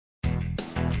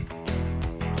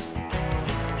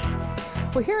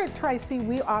Well, here at Tri-C,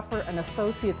 we offer an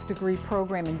associate's degree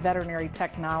program in veterinary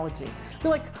technology. We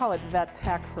like to call it Vet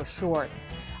Tech for short.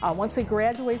 Once they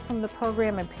graduate from the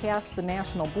program and pass the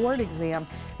national board exam,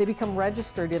 they become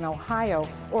registered in Ohio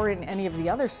or in any of the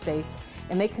other states,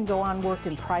 and they can go on work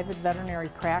in private veterinary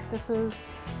practices,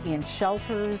 in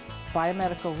shelters,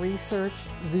 biomedical research,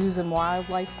 zoos and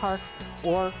wildlife parks,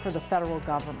 or for the federal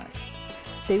government.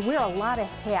 They wear a lot of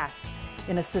hats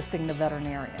in assisting the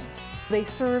veterinarian. They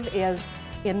serve as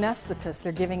anesthetists,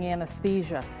 they're giving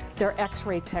anesthesia. They're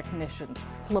x-ray technicians,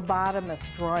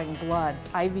 phlebotomists drawing blood,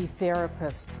 IV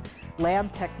therapists,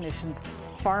 lab technicians,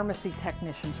 pharmacy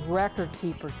technicians, record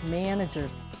keepers,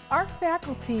 managers. Our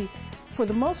faculty, for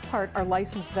the most part, are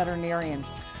licensed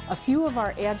veterinarians. A few of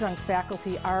our adjunct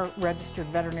faculty are registered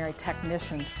veterinary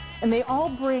technicians, and they all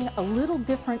bring a little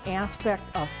different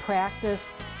aspect of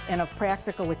practice and of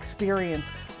practical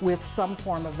experience with some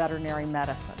form of veterinary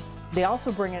medicine. They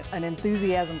also bring an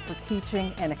enthusiasm for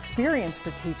teaching and experience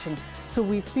for teaching, so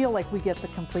we feel like we get the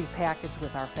complete package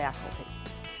with our faculty.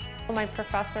 My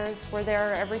professors were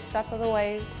there every step of the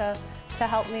way to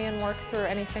help me and work through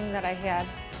anything that I had,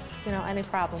 any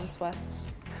problems with.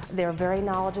 They're very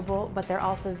knowledgeable, but they're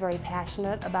also very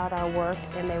passionate about our work,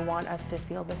 and they want us to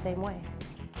feel the same way.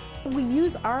 We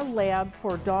use our lab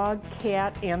for dog,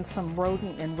 cat, and some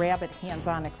rodent and rabbit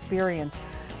hands-on experience.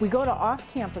 We go to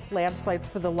off-campus lab sites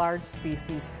for the large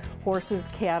species,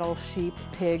 horses, cattle, sheep,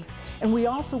 pigs, and we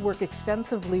also work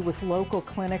extensively with local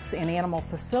clinics and animal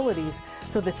facilities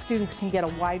so that students can get a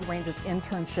wide range of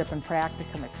internship and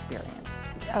practicum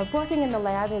experience. Working in the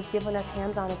lab has given us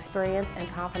hands-on experience and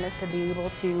confidence to be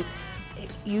able to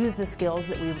use the skills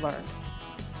that we've learned.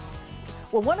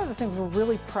 Well, one of the things we're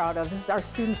really proud of is our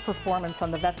students' performance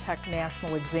on the Vet Tech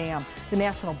National Exam, the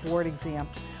National Board Exam.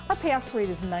 Our pass rate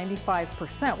is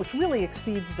 95%, which really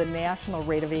exceeds the national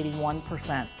rate of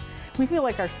 81%. We feel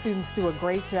like our students do a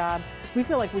great job. We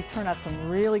feel like we turn out some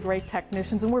really great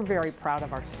technicians, and we're very proud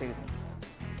of our students.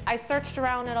 I searched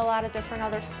around at a lot of different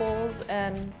other schools,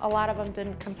 and a lot of them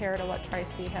didn't compare to what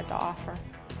Tri-C had to offer.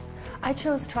 I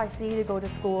chose Tri-C to go to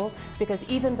school because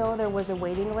even though there was a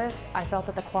waiting list, I felt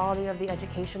that the quality of the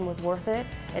education was worth it,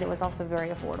 and it was also very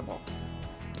affordable.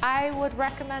 I would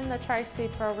recommend the Tri-C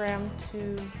program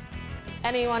to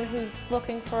anyone who's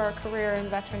looking for a career in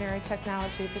veterinary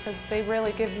technology because they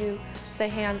really give you the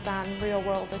hands-on,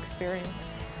 real-world experience.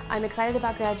 I'm excited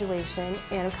about graduation,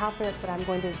 and I'm confident that I'm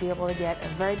going to be able to get a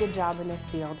very good job in this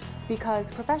field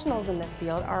because professionals in this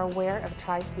field are aware of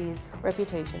Tri-C's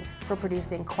reputation for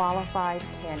producing qualified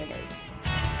candidates.